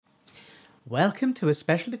Welcome to a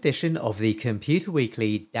special edition of the Computer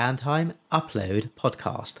Weekly Downtime Upload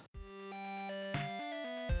podcast.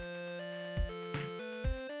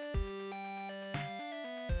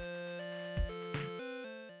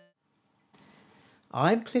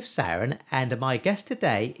 I'm Cliff Saran, and my guest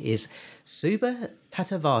today is Subha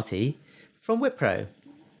Tatavati from Wipro.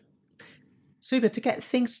 Subha, to get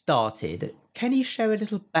things started, can you share a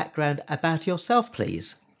little background about yourself,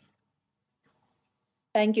 please?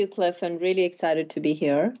 Thank you, Cliff, and really excited to be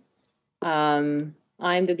here. I'm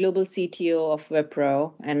the global CTO of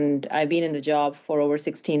Wipro, and I've been in the job for over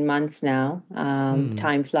 16 months now.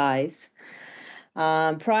 Time flies.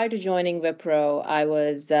 Prior to joining Wipro, I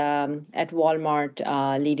was at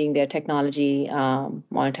Walmart leading their technology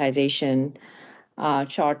monetization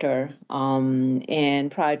charter.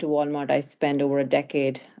 And prior to Walmart, I spent over a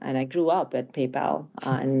decade, and I grew up at PayPal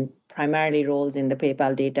and primarily roles in the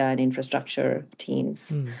PayPal data and infrastructure teams.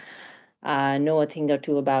 Know a thing or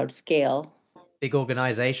two about scale. Big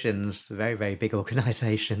organizations, very, very big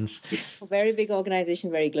organizations. Very big organization,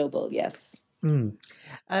 very global, yes.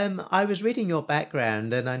 I was reading your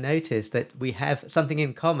background and I noticed that we have something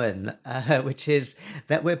in common, which is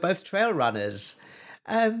that we're both trail runners.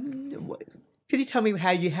 Could you tell me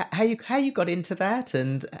how you got into that,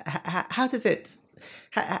 and how do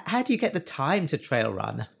you get the time to trail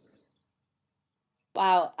run?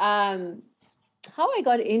 Wow. How I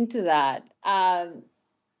got into that. I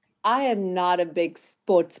am not a big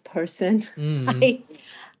sports person.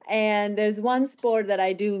 And there's one sport that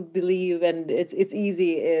I do believe, and it's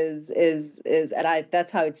easy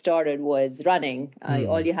that's how it started, was running.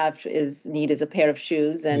 All you have need is a pair of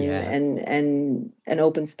shoes and an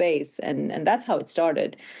open space, and that's how it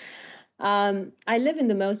started. I live in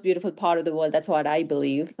the most beautiful part of the world. That's what I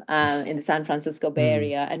believe, in the San Francisco Bay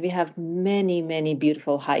Area, and we have many, many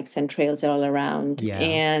beautiful hikes and trails all around.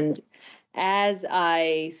 And as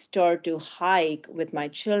I start to hike with my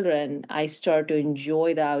children, I start to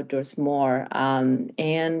enjoy the outdoors more.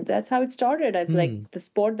 And that's how it started, as like the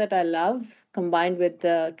sport that I love combined with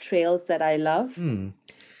the trails that I love.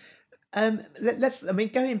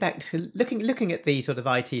 Going back to looking at the sort of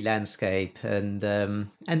IT landscape and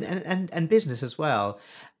business as well.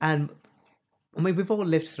 And I mean, we've all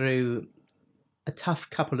lived through a tough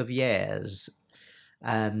couple of years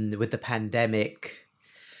with the pandemic.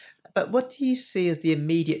 But what do you see as the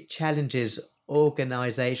immediate challenges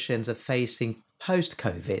organizations are facing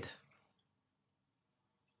post-COVID?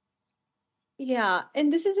 Yeah,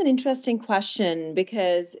 and this is an interesting question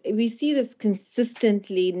because we see this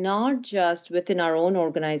consistently, not just within our own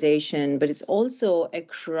organization, but it's also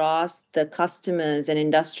across the customers and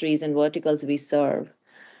industries and verticals we serve.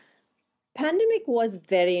 Pandemic was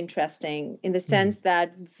very interesting in the sense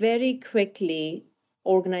that very quickly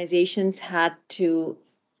organizations had to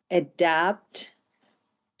adapt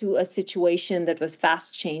to a situation that was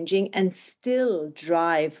fast changing and still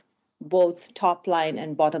drive both top line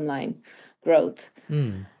and bottom line growth.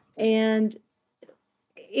 And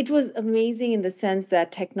it was amazing in the sense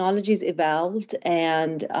that technologies evolved,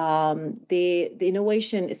 and the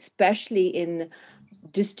innovation, especially in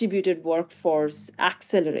distributed workforce,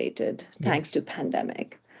 accelerated thanks to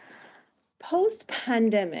pandemic.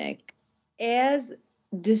 Post-pandemic, as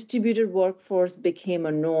distributed workforce became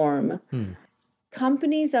a norm,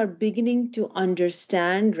 companies are beginning to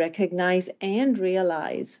understand, recognize, and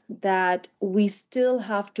realize that we still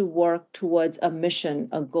have to work towards a mission,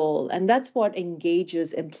 a goal, and that's what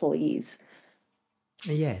engages employees.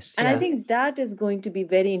 Yes. And I think that is going to be a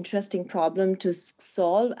very interesting problem to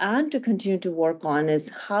solve and to continue to work on, is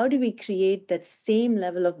how do we create that same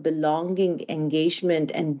level of belonging, engagement,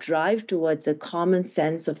 and drive towards a common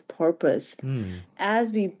sense of purpose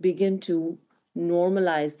as we begin to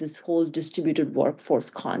normalize this whole distributed workforce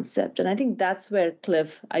concept. And I think that's where,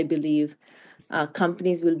 Cliff, I believe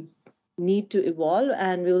companies will need to evolve,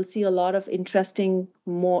 and we will see a lot of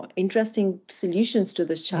more interesting solutions to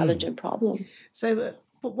this challenge and problem. So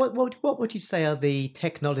what would you say are the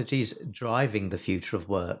technologies driving the future of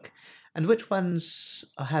work, and which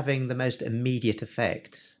ones are having the most immediate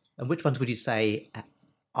effect, and which ones would you say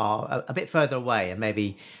are a bit further away and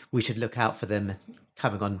maybe we should look out for them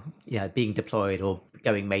coming on, being deployed or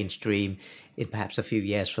going mainstream in perhaps a few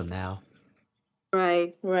years from now?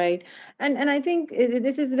 Right. And I think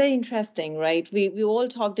this is very interesting, right? We all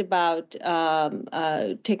talked about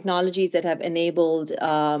technologies that have enabled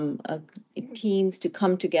teams to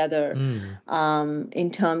come together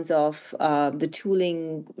in terms of the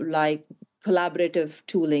tooling, like collaborative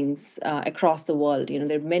toolings across the world.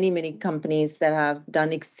 There are many, many companies that have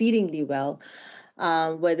done exceedingly well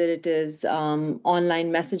whether it is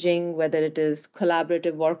online messaging, whether it is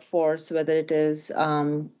collaborative workforce, whether it is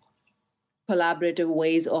collaborative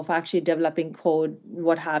ways of actually developing code,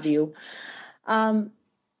 what have you.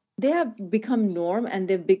 They have become norm, and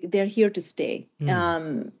they're here to stay.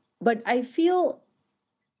 But I feel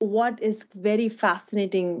what is very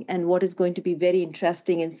fascinating and what is going to be very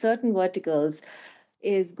interesting in certain verticals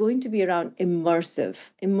is going to be around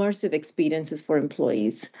immersive experiences for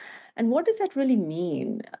employees. And what does that really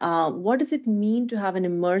mean? What does it mean to have an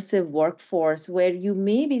immersive workforce where you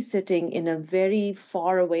may be sitting in a very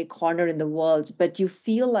far away corner in the world, but you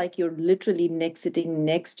feel like you're literally sitting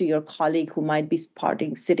next to your colleague who might be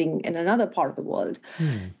sitting in another part of the world?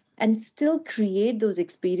 And still create those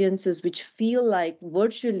experiences which feel like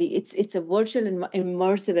virtually it's a virtual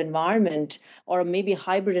immersive environment, or maybe a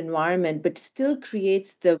hybrid environment, but still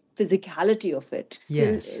creates the physicality of it.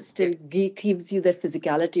 Still gives you that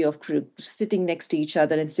physicality of sitting next to each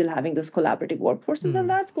other and still having those collaborative workforces. And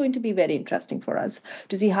that's going to be very interesting for us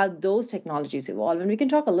to see how those technologies evolve. And we can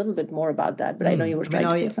talk a little bit more about that, but I know you were trying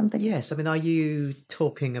to say something. Yes. I mean, are you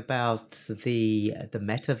talking about the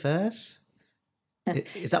metaverse?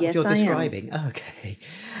 Is that what you're describing? Okay.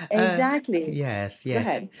 Exactly. Yes. Go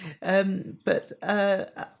ahead. But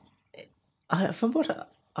from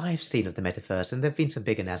what I've seen of the metaverse, and there have been some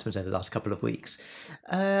big announcements over the last couple of weeks,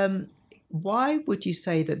 why would you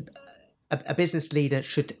say that a business leader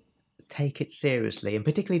should take it seriously? And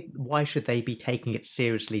particularly, why should they be taking it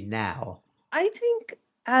seriously now? I think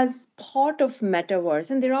as part of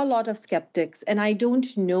metaverse, and there are a lot of skeptics, and I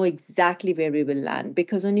don't know exactly where we will land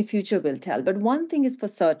because only future will tell. But one thing is for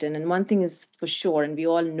certain, and one thing is for sure, and we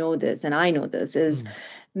all know this, and I know this, is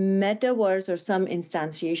metaverse or some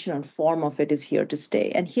instantiation or form of it is here to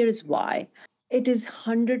stay. And here's why. It is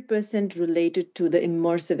 100% related to the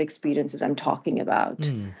immersive experiences I'm talking about.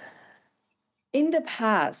 In the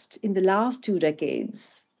past, in the last 2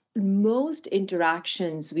 decades, most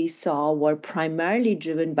interactions we saw were primarily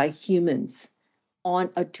driven by humans on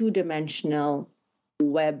a two-dimensional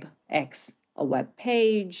WebEx, a web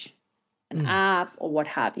page, an app, or what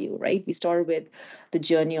have you, right? We started with the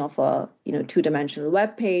journey of a two-dimensional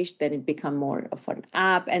web page, then it became more of an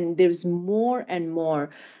app, and there's more and more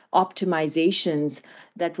optimizations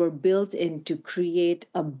that were built in to create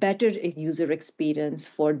a better user experience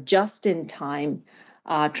for just-in-time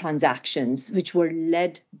transactions, which were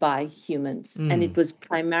led by humans. And it was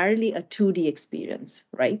primarily a 2D experience,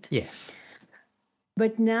 right? Yes.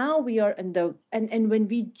 But now we are in and when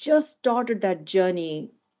we just started that journey,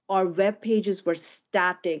 our web pages were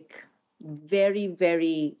static, very,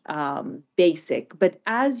 very basic. But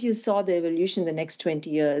as you saw the evolution the next 20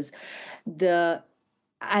 years,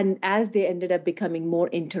 and as they ended up becoming more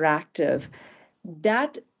interactive,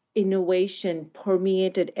 that innovation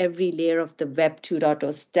permeated every layer of the Web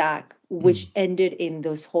 2.0 stack, which ended in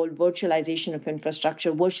this whole virtualization of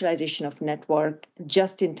infrastructure, virtualization of network,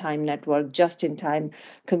 just-in-time network, just-in-time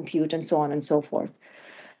compute, and so on and so forth.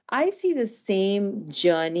 I see the same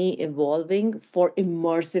journey evolving for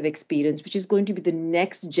immersive experience, which is going to be the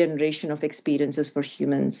next generation of experiences for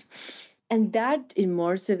humans. And that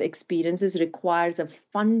immersive experiences requires a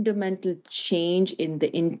fundamental change in the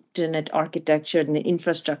internet architecture and the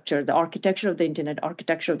infrastructure, the architecture of the internet,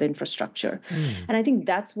 architecture of the infrastructure. And I think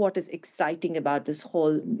that's what is exciting about this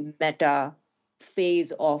whole meta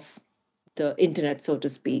phase of the internet, so to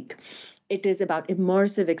speak. It is about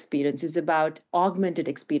immersive experience. It's about augmented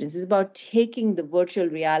experience. It's about taking the virtual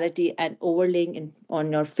reality and overlaying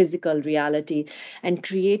on your physical reality and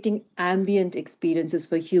creating ambient experiences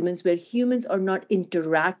for humans where humans are not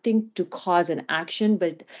interacting to cause an action,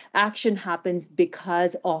 but action happens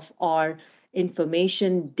because of our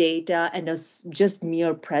information, data, and just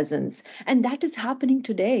mere presence. And that is happening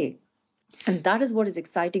today. And that is what is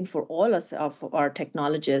exciting for all us, of our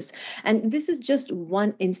technologists. And this is just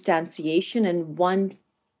one instantiation and one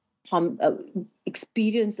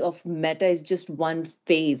experience of meta is just one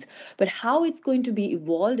phase. But how it's going to be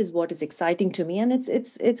evolved is what is exciting to me. And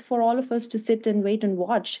it's for all of us to sit and wait and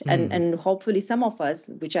watch. And hopefully some of us,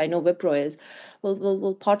 which I know Wipro is,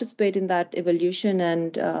 will participate in that evolution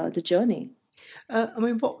and the journey. I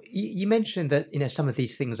mean, what you mentioned that some of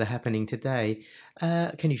these things are happening today.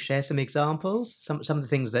 Can you share some examples? Some of the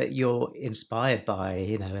things that you're inspired by,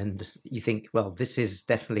 and you think, well, this is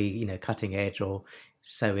definitely cutting edge or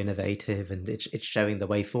so innovative, and it's showing the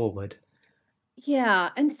way forward. Yeah,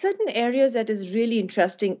 and certain areas that is really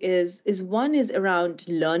interesting is one is around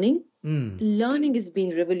learning. Learning is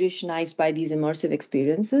being revolutionized by these immersive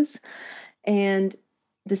experiences, and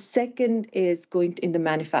the second is going in the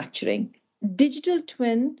manufacturing. Digital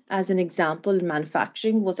twin, as an example, in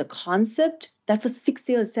manufacturing was a concept that was 6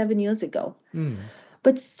 years, 7 years ago. Mm.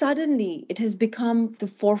 But suddenly it has become the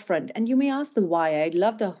forefront. And you may ask the why. I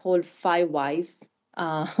love the whole five whys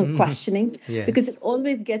questioning, because Yes. it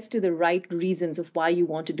always gets to the right reasons of why you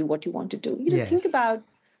want to do what you want to do. Think Yes. about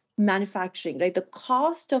manufacturing, right? The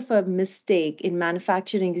cost of a mistake in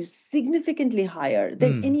manufacturing is significantly higher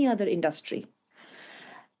than Mm. any other industry.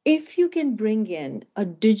 If you can bring in a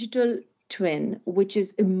digital twin, which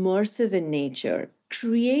is immersive in nature,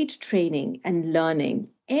 create training and learning,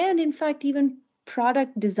 and in fact, even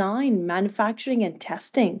product design, manufacturing, and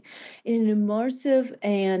testing in an immersive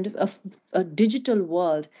and a digital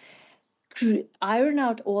world, iron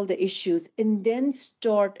out all the issues, and then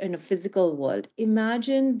start in a physical world.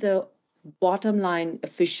 Imagine the bottom line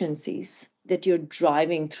efficiencies that you're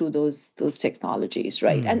driving through those technologies,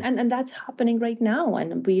 right? Mm. And that's happening right now,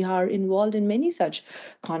 and we are involved in many such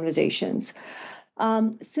conversations.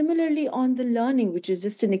 Similarly, on the learning, which is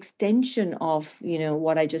just an extension of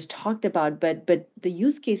what I just talked about, but the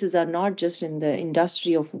use cases are not just in the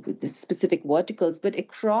industry of the specific verticals, but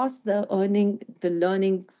across the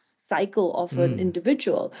learning cycle of an Mm.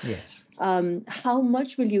 individual. Yes. How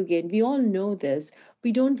much will you gain? We all know this.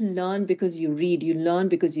 We don't learn because you read, you learn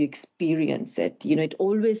because you experience it. It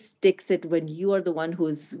always sticks it when you are the one who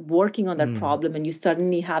is working on that Mm. problem and you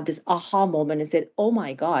suddenly have this aha moment and said, oh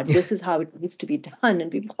my God, this is how it needs to be done.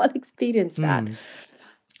 And we've all experienced that. Mm.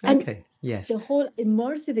 And Okay. Yes. the whole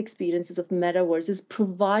immersive experiences of metaverses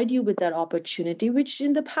provide you with that opportunity, which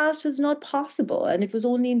in the past was not possible. And it was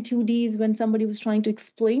only in 2Ds when somebody was trying to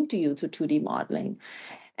explain to you through 2D modeling.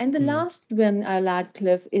 And the Mm. last one I'll add,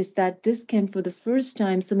 Cliff, is that this can, for the first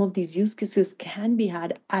time, some of these use cases can be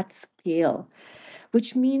had at scale,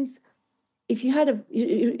 which means if you had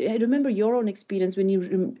I remember your own experience when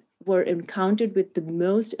you were encountered with the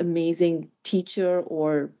most amazing teacher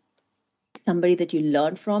or somebody that you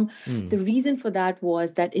learned from. Mm. The reason for that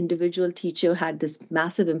was that individual teacher had this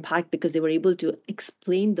massive impact because they were able to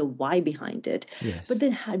explain the why behind it, but Yes.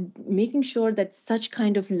 then making sure that such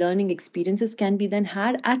kind of learning experiences can be then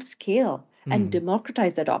had at scale and Mm.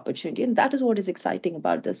 democratize that opportunity. And that is what is exciting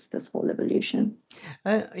about this whole evolution.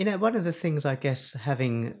 One of the things, I guess,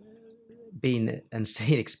 having been and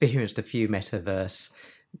seen, experienced a few metaverse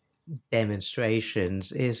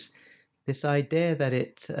demonstrations, is this idea that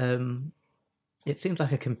it seems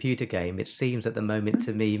like a computer game. It seems at the moment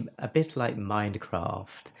to me a bit like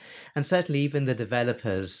Minecraft. And certainly even the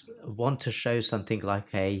developers want to show something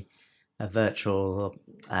like a virtual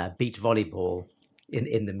beach volleyball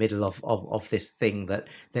in the middle of this thing that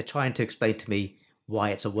they're trying to explain to me why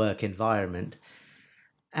it's a work environment.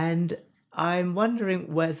 And I'm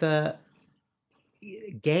wondering whether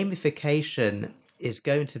gamification is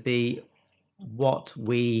going to be what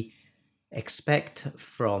we expect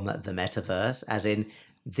from the metaverse, as in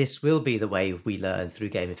this will be the way we learn through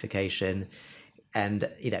gamification. And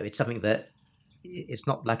it's something that it's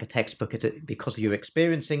not like a textbook. It's because you're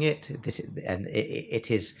experiencing it.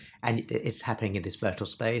 It is, and it's happening in this virtual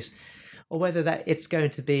space, or whether that it's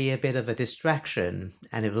going to be a bit of a distraction,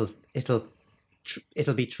 and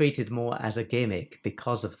it'll be treated more as a gimmick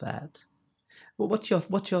because of that. Well, what's your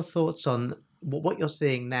thoughts on what you're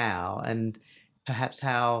seeing now, and perhaps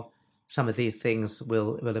how some of these things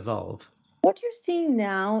will evolve? What you're seeing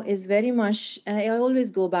now is very much, and I always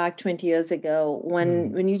go back 20 years ago when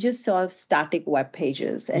Mm. when you just saw static web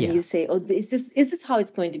pages and Yeah. you say, oh, is this how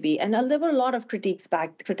it's going to be? And there were a lot of critics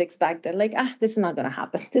back then, like, this is not going to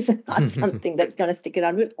happen. This is not something that's going to stick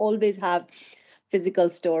around. We'll always have physical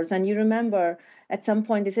stores. And you remember at some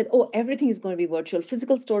point they said, oh, everything is going to be virtual.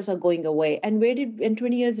 Physical stores are going away. And where did in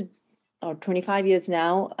 20 years or 25 years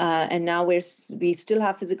now, and now we still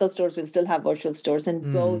have physical stores, we'll still have virtual stores, and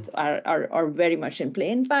Mm. both are very much in play.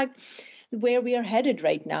 In fact, where we are headed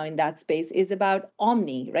right now in that space is about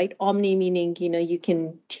omni, right? Omni meaning, you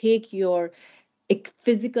can take your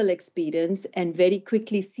physical experience and very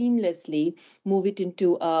quickly, seamlessly move it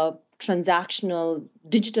into a transactional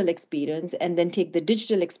digital experience, and then take the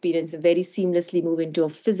digital experience and very seamlessly move into a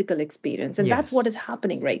physical experience. And that's what Yes. is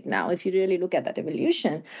happening right now if you really look at that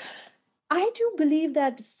evolution. I do believe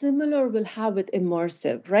that similar will have with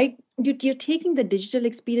immersive, right? You're taking the digital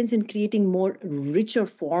experience and creating more richer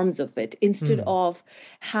forms of it instead Mm. of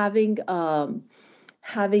having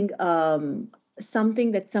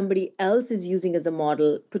something that somebody else is using as a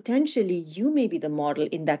model. Potentially, you may be the model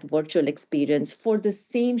in that virtual experience for the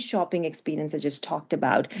same shopping experience I just talked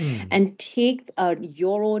about, Mm. and take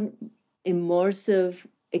your own immersive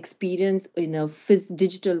experience in a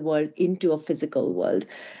digital world into a physical world.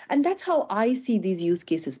 And that's how I see these use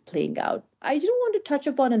cases playing out. I do want to touch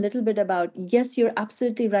upon a little bit about, yes, you're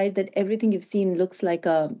absolutely right that everything you've seen looks like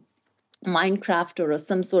a Minecraft or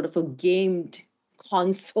some sort of a gamed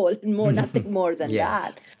console and nothing more than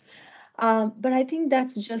Yes. that. But I think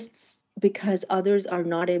that's just because others are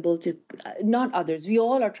not able to, not others, we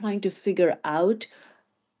all are trying to figure out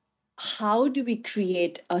how do we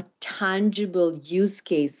create a tangible use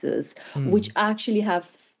cases which actually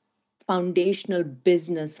have foundational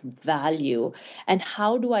business value, and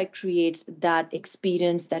how do I create that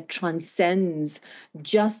experience that transcends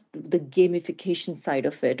just the gamification side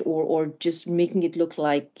of it, or just making it look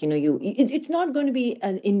like it's not going to be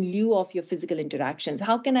in lieu of your physical interactions.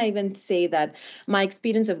 How can I even say that my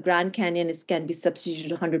experience of Grand Canyon can be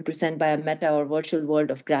substituted 100% by a meta or virtual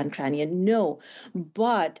world of Grand Canyon? No,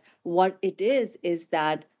 but what it is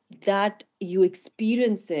that you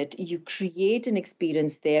experience it, you create an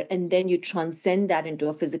experience there, and then you transcend that into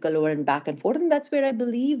a physical world and back and forth. And that's where I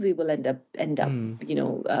believe we will end up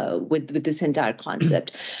with this entire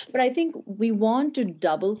concept. But I think we want to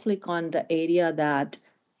double click on the area that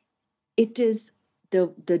it is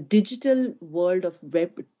the digital world of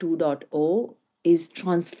Web 2.0 is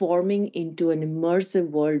transforming into an immersive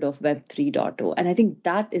world of Web 3.0. And I think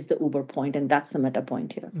that is the uber point, and that's the meta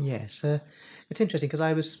point here. Yes, it's interesting because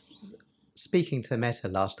I was speaking to Meta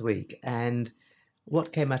last week, and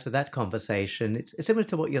what came out of that conversation, it's similar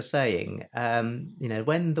to what you're saying.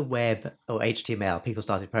 When the web or HTML, people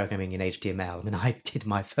started programming in HTML. I mean, I did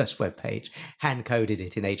my first web page, hand coded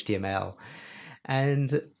it in HTML,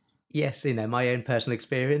 and yes, my own personal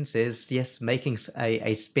experience is, yes, making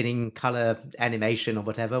a spinning color animation or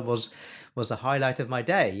whatever was the highlight of my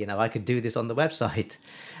day. I could do this on the website.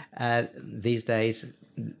 These days,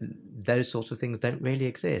 those sorts of things don't really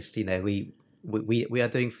exist. We are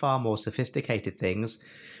doing far more sophisticated things,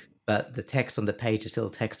 but the text on the page is still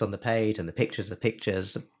text on the page, and the pictures are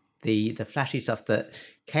pictures. The flashy stuff that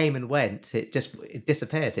came and went, it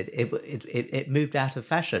disappeared. It moved out of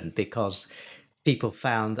fashion because people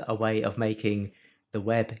found a way of making the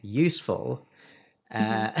web useful,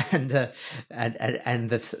 and the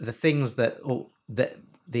things that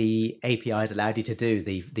the APIs allowed you to do,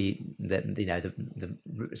 the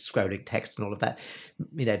scrolling text and all of that,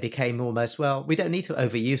 became almost, well, we don't need to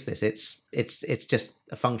overuse this. It's just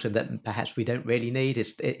a function that perhaps we don't really need.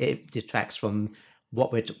 It detracts from what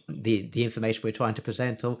the information we're trying to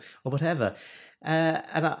present, or whatever.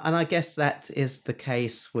 And I guess that is the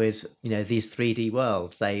case with these 3D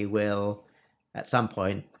worlds. They will at some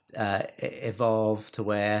point evolve to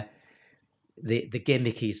where the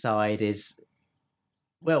gimmicky side is,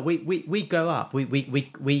 well, we grow up,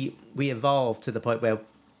 we evolve to the point where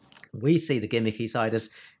we see the gimmicky side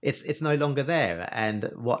as it's no longer there, and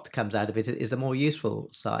what comes out of it is the more useful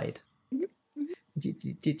side. Do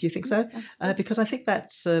you think so? Because I think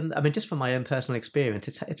that's, just from my own personal experience,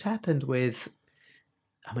 it's happened with,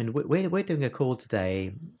 we're doing a call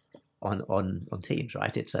today on Teams,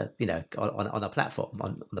 right? It's on a platform,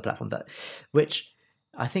 on the platform which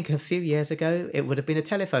I think a few years ago it would have been a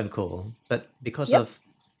telephone call, but because of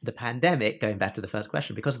the pandemic, going back to the first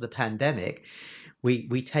question, because of the pandemic,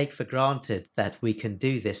 we take for granted that we can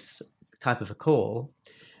do this type of a call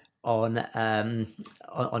on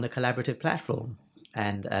a collaborative platform,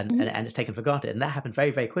 and it's taken for granted, and that happened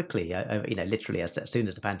very, very quickly. Literally as soon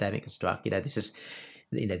as the pandemic has struck,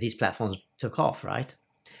 these platforms took off, right?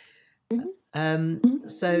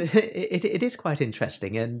 So it is quite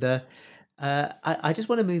interesting, and I just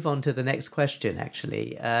want to move on to the next question,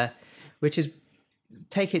 actually, which is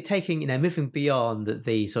taking moving beyond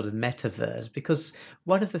the sort of metaverse, because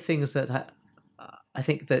one of the things that I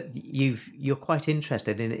think that you're quite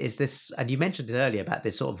interested in is this, and you mentioned it earlier about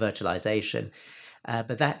this sort of virtualization,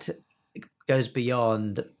 but that goes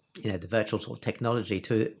beyond the virtual sort of technology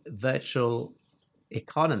to virtual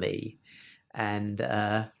economy, and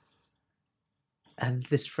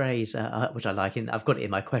this phrase, which I like, I've got it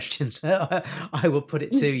in my questions, so I will put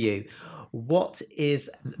it to you. What is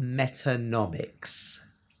metanomics?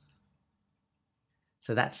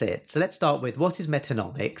 So that's it. So let's start with, what is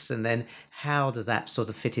metanomics, and then how does that sort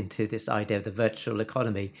of fit into this idea of the virtual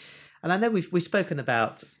economy? And I know we've spoken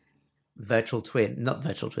about digital twins.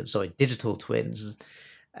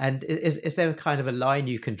 And is there a kind of a line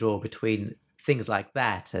you can draw between things like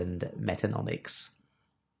that and metanomics?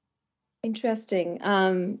 Interesting.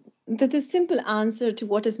 The simple answer to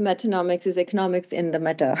what is metanomics is economics in the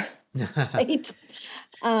meta, right?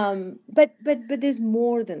 But there's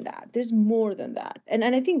more than that. There's more than that, and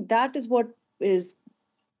I think that is what is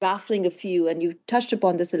baffling a few, and you touched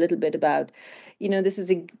upon this a little bit about,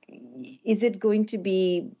 is it going to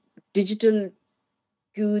be digital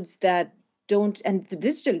goods that don't, and the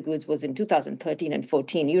digital goods was in 2013 and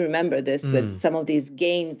 14. You remember this with some of these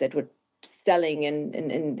games that were selling,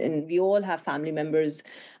 and we all have family members.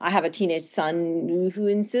 I have a teenage son who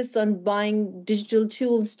insists on buying digital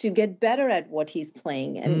tools to get better at what he's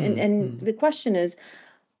playing. And the question is,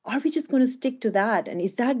 are we just going to stick to that? And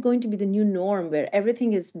is that going to be the new norm where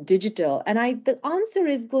everything is digital? And the answer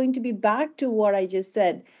is going to be back to what I just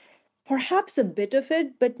said. Perhaps a bit of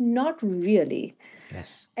it, but not really.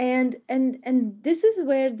 Yes. And this is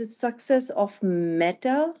where the success of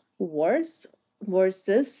metaverse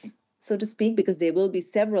versus, so to speak, because there will be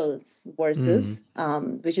several verses,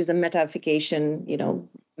 which is a metafication,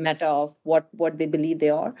 meta of what they believe they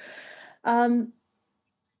are.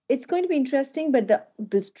 It's going to be interesting, but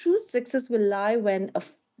the true success will lie when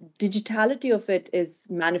digitality of it is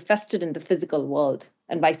manifested in the physical world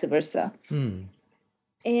and vice versa.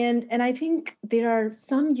 And I think there are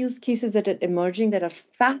some use cases that are emerging that are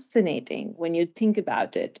fascinating when you think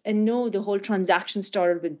about it. And no, the whole transaction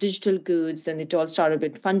started with digital goods, then it all started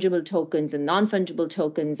with fungible tokens and non-fungible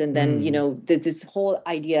tokens, and then this whole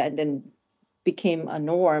idea, and then became a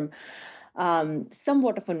norm,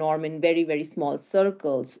 somewhat of a norm in very, very small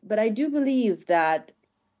circles. But I do believe that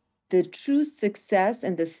the true success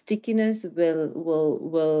and the stickiness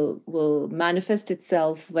will manifest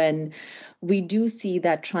itself when we do see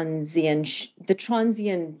that the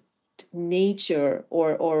transient nature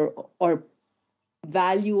or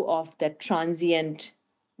value of that transient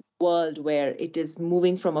world where it is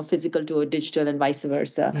moving from a physical to a digital and vice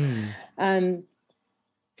versa. I'm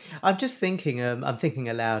just thinking, I'm thinking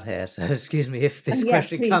aloud here, so excuse me if this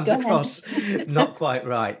question comes across not quite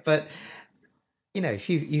right, but if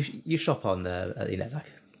you shop on like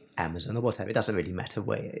Amazon or whatever, it doesn't really matter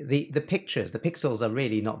where. The pictures, the pixels are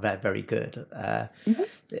really not very good,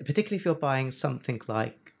 particularly if you're buying something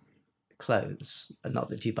like clothes. Not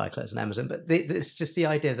that you buy clothes on Amazon, but it's just the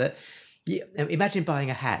idea that imagine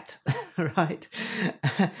buying a hat, right?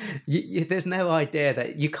 There's no idea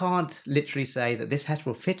that you can't literally say that this hat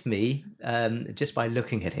will fit me just by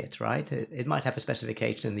looking at it, right? It might have a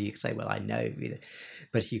specification that you can say, well, I know.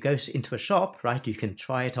 But if you go into a shop, right, you can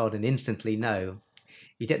try it on and instantly know.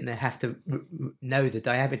 You don't have to know the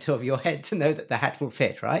diameter of your head to know that the hat will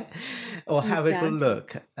fit, right? Or how it will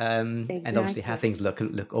look. And obviously how things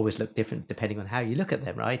always look different depending on how you look at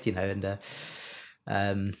them, right? And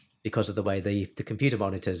because of the way the computer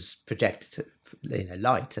monitors project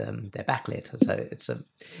light, they're backlit, so it's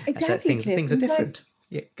exactly, so things are different.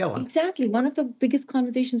 Yeah, go on. Exactly. One of the biggest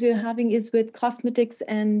conversations we're having is with cosmetics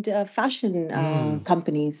and fashion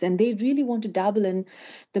companies, and they really want to dabble in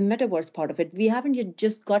the metaverse part of it. We haven't yet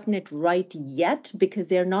just gotten it right yet because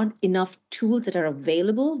there are not enough tools that are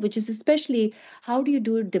available, which is especially how do you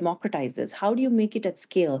do democratize this? How do you make it at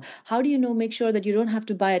scale? How do you make sure that you don't have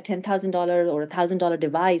to buy a $10,000 or $1,000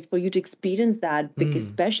 device for you to experience that, because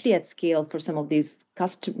especially at scale for some of these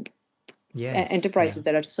enterprises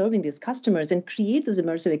that are serving these customers and create those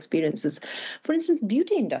immersive experiences. For instance,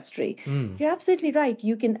 beauty industry. You're absolutely right.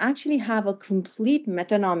 You can actually have a complete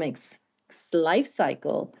metanomics life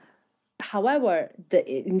cycle. However, the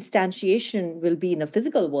instantiation will be in a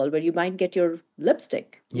physical world where you might get your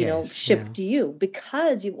lipstick, shipped to you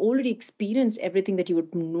because you've already experienced everything that you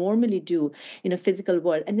would normally do in a physical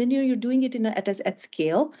world. And then you're doing it at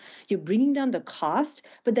scale. You're bringing down the cost,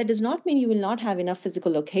 but that does not mean you will not have enough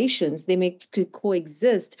physical locations. They may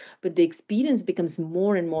coexist, but the experience becomes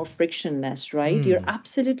more and more frictionless, right? You're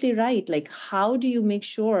absolutely right. Like, how do you make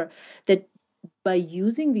sure that by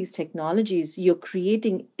using these technologies, you're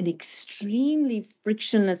creating an extremely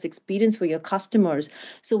frictionless experience for your customers.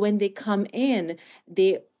 So when they come in,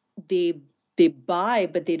 they buy,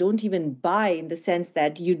 but they don't even buy in the sense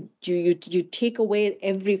that you take away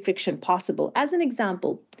every friction possible. As an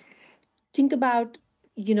example, think about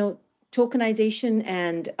tokenization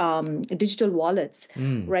and digital wallets,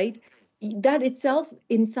 right? That itself,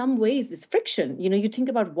 in some ways, is friction. You think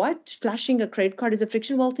about what flashing a credit card is a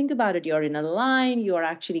friction. Well, think about it. You're in a line. You're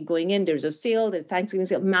actually going in. There's a sale. There's Thanksgiving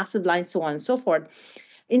sale, massive line, so on and so forth.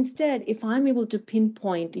 Instead, if I'm able to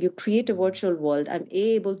pinpoint, you create a virtual world. I'm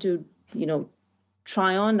able to,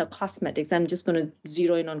 try on the cosmetics. I'm just going to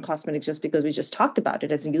zero in on cosmetics just because we just talked about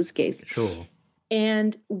it as a use case. Sure.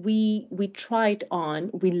 and we try it on,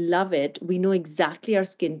 we love it, we know exactly our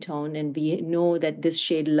skin tone, and we know that this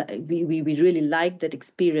shade we really like that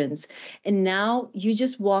experience, and now you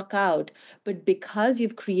just walk out. But because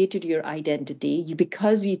you've created your identity,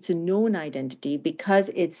 because it's a known identity, because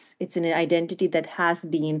it's an identity that has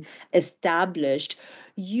been established,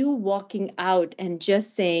 you walking out and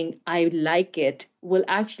just saying I like it will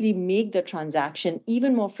actually make the transaction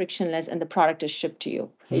even more frictionless, and the product is shipped to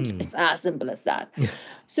you, right? It's as simple as that.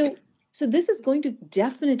 So so this is going to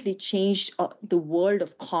definitely change the world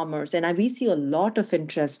of commerce, and we see a lot of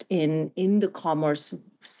interest in the commerce,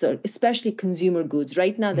 so especially consumer goods.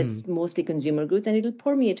 Right now, that's mostly consumer goods, and it'll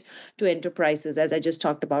permeate to enterprises, as I just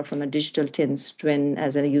talked about, from a digital twin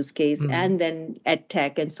as a use case, and then ed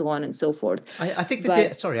tech and so on and so forth. I think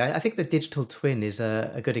I think the digital twin is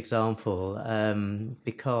a good example,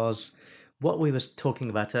 because what we was talking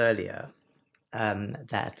about earlier,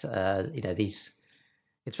 that these,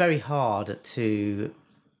 it's very hard to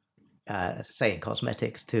say in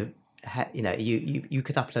cosmetics to you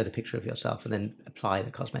could upload a picture of yourself and then apply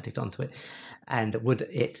the cosmetics onto it, and would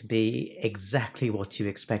it be exactly what you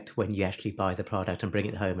expect when you actually buy the product and bring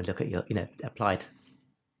it home and look at your apply it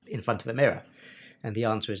in front of a mirror? And the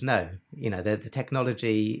answer is no. The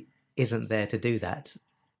technology isn't there to do that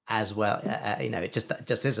as well. It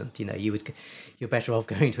just isn't. You're better off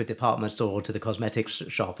going to a department store or to the cosmetics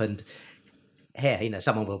shop, and here,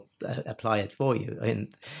 someone will apply it for you. And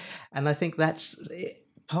I think that's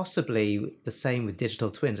possibly the same with digital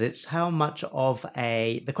twins. It's how much of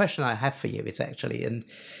the question I have for you is actually, and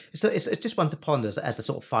it's just one to ponder as the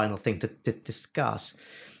sort of final thing to discuss,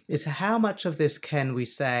 is how much of this can we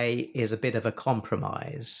say is a bit of a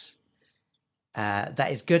compromise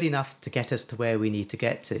that is good enough to get us to where we need to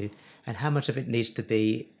get to, and how much of it needs to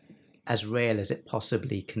be as real as it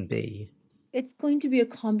possibly can be? It's going to be a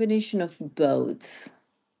combination of both,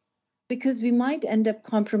 because we might end up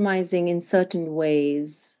compromising in certain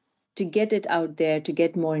ways to get it out there, to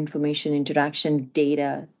get more information, interaction,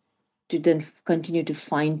 data, to then continue to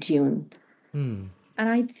fine tune. And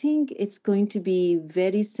I think it's going to be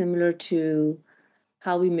very similar to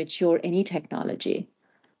how we mature any technology.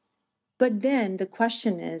 But then the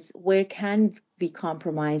question is, where can we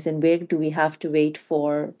compromise, and where do we have to wait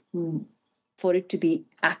for it to be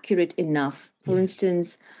accurate enough? For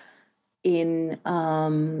instance, in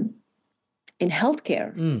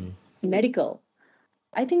healthcare, medical,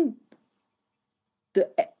 I think the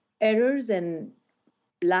errors and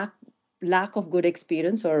lack of good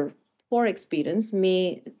experience or poor experience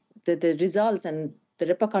the results and the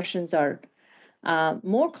repercussions are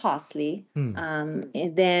more costly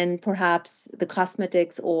than perhaps the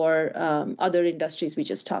cosmetics or other industries we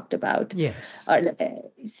just talked about. Yes.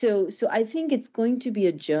 So I think it's going to be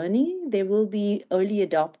a journey. There will be early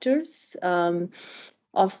adopters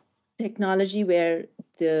of technology where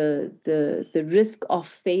the risk of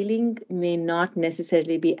failing may not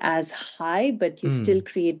necessarily be as high, but you still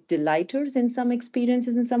create delighters in some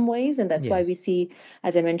experiences in some ways. And that's why we see,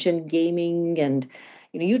 as I mentioned, gaming, and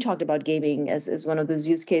you talked about gaming as one of those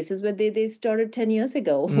use cases where they started 10 years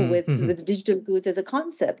ago with digital goods as a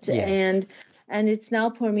concept. And it's now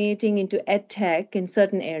permeating into ed tech in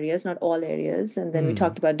certain areas, not all areas. And then we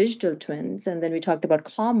talked about digital twins, and then we talked about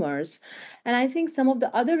commerce. And I think some of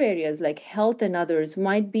the other areas like health and others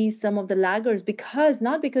might be some of the laggers,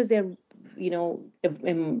 not because they're,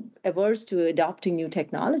 averse to adopting new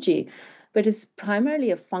technology, but it's primarily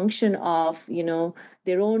a function of,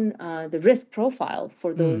 their own, the risk profile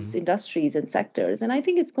for those industries and sectors. And I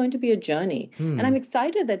think it's going to be a journey. And I'm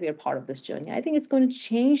excited that we are part of this journey. I think it's going to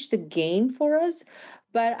change the game for us.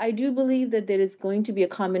 But I do believe that there is going to be a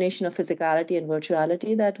combination of physicality and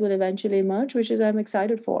virtuality that will eventually emerge, which is I'm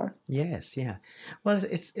excited for. Yes, yeah. Well,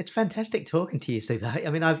 it's fantastic talking to you, Sue. I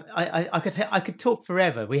mean, I could talk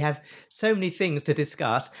forever. We have so many things to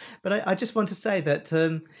discuss, but I just want to say that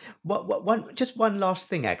one last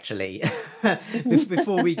thing actually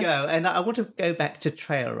before we go, and I want to go back to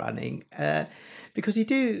trail running. Because you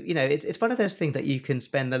do, it's one of those things that you can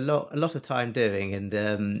spend a lot of time doing, and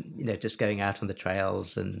just going out on the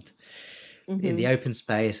trails and in the open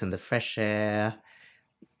space and the fresh air.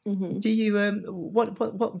 Do you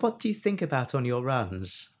what do you think about on your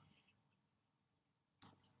runs?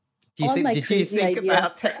 Do you think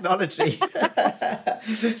about technology?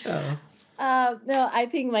 No, I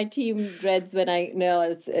think my team dreads when I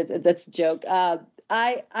know that's a joke.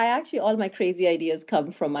 I actually, all my crazy ideas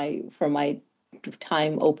come from my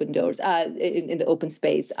time open doors in the open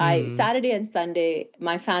space. Saturday and Sunday,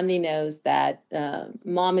 my family knows that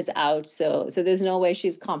mom is out, so there's no way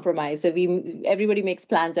she's compromised. So everybody makes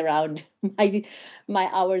plans around my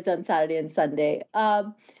hours on Saturday and Sunday.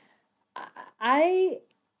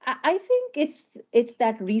 I think it's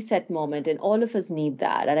that reset moment, and all of us need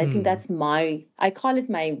that. And I think that's I call it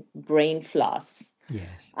my brain floss.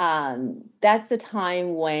 Yes. That's the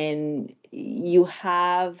time when you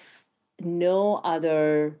have no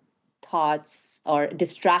other thoughts or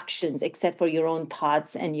distractions except for your own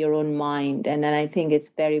thoughts and your own mind. And then I think it's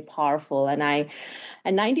very powerful. And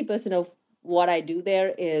 90% of what I do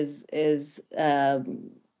there is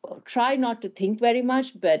try not to think very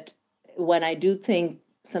much, but when I do think,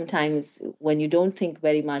 sometimes when you don't think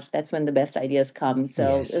very much, that's when the best ideas come.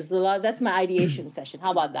 So Yes. there's a lot. That's my ideation session.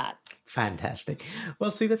 How about that? Fantastic.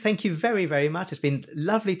 Well, Suva, thank you very, very much. It's been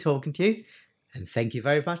lovely talking to you. And thank you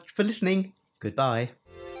very much for listening. Goodbye.